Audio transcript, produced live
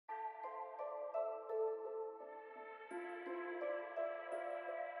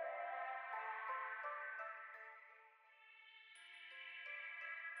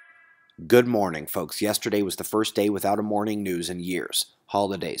Good morning, folks. Yesterday was the first day without a morning news in years.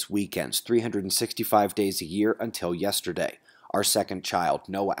 Holidays, weekends, 365 days a year until yesterday. Our second child,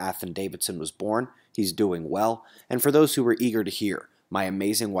 Noah Athen Davidson, was born. He's doing well. And for those who were eager to hear, my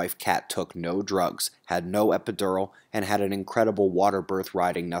amazing wife Kat took no drugs, had no epidural, and had an incredible water birth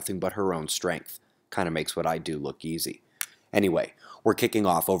riding nothing but her own strength. Kind of makes what I do look easy. Anyway, we're kicking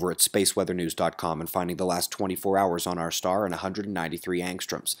off over at spaceweathernews.com and finding the last 24 hours on our star and 193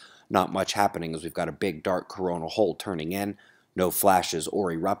 angstroms. Not much happening as we've got a big dark coronal hole turning in, no flashes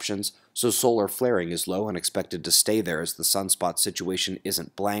or eruptions, so solar flaring is low and expected to stay there as the sunspot situation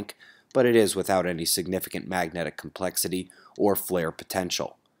isn't blank, but it is without any significant magnetic complexity or flare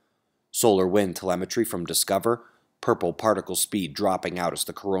potential. Solar wind telemetry from Discover, purple particle speed dropping out as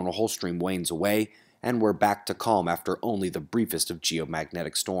the coronal hole stream wanes away, and we're back to calm after only the briefest of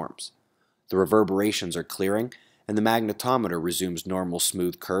geomagnetic storms. The reverberations are clearing, and the magnetometer resumes normal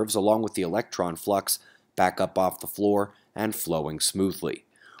smooth curves along with the electron flux back up off the floor and flowing smoothly.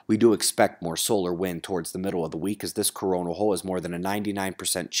 We do expect more solar wind towards the middle of the week as this coronal hole has more than a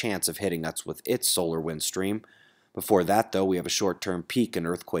 99% chance of hitting us with its solar wind stream. Before that, though, we have a short-term peak in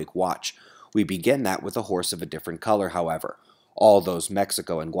earthquake watch. We begin that with a horse of a different color, however. All those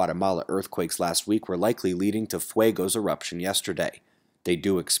Mexico and Guatemala earthquakes last week were likely leading to Fuego's eruption yesterday. They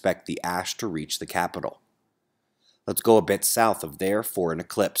do expect the ash to reach the capital. Let's go a bit south of there for an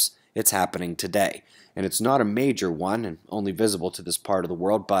eclipse. It's happening today, and it's not a major one and only visible to this part of the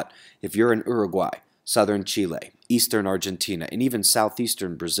world, but if you're in Uruguay, southern Chile, eastern Argentina, and even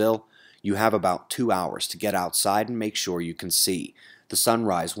southeastern Brazil, you have about 2 hours to get outside and make sure you can see. The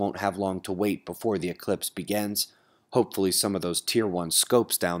sunrise won't have long to wait before the eclipse begins. Hopefully some of those Tier 1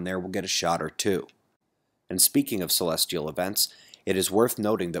 scopes down there will get a shot or two. And speaking of celestial events, it is worth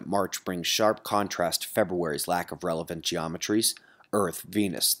noting that March brings sharp contrast to February's lack of relevant geometries. Earth,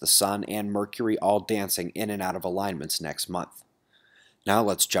 Venus, the Sun, and Mercury all dancing in and out of alignments next month. Now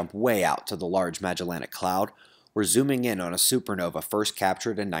let's jump way out to the Large Magellanic Cloud. We're zooming in on a supernova first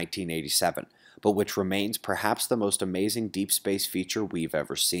captured in 1987, but which remains perhaps the most amazing deep space feature we've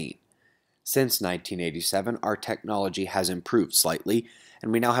ever seen. Since 1987, our technology has improved slightly,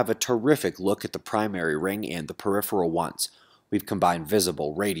 and we now have a terrific look at the primary ring and the peripheral ones. We've combined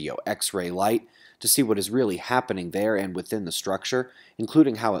visible, radio, X-ray light to see what is really happening there and within the structure,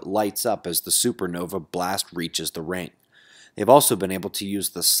 including how it lights up as the supernova blast reaches the ring. They've also been able to use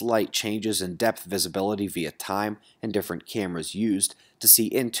the slight changes in depth visibility via time and different cameras used to see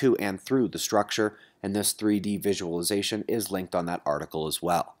into and through the structure, and this 3D visualization is linked on that article as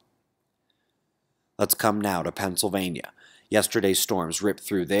well. Let's come now to Pennsylvania. Yesterday's storms ripped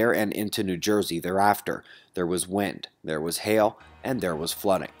through there and into New Jersey thereafter. There was wind, there was hail, and there was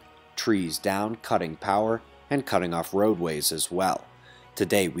flooding. Trees down, cutting power, and cutting off roadways as well.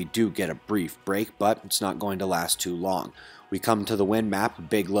 Today we do get a brief break, but it's not going to last too long. We come to the wind map. A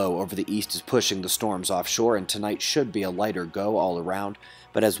big low over the east is pushing the storms offshore, and tonight should be a lighter go all around.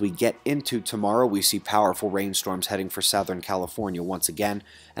 But as we get into tomorrow, we see powerful rainstorms heading for Southern California once again,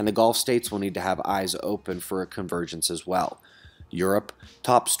 and the Gulf states will need to have eyes open for a convergence as well. Europe,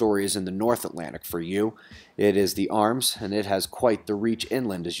 top story is in the North Atlantic for you. It is the arms, and it has quite the reach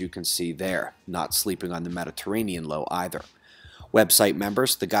inland as you can see there. Not sleeping on the Mediterranean low either. Website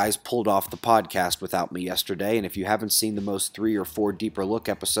members, the guys pulled off the podcast without me yesterday, and if you haven't seen the most 3 or 4 deeper look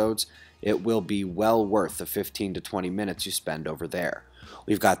episodes, it will be well worth the 15 to 20 minutes you spend over there.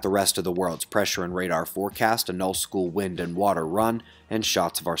 We've got the rest of the world's pressure and radar forecast, a null school wind and water run, and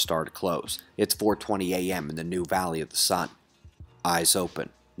shots of our star to close. It's 4:20 a.m. in the new Valley of the Sun. Eyes open,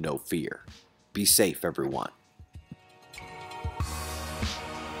 no fear. Be safe, everyone.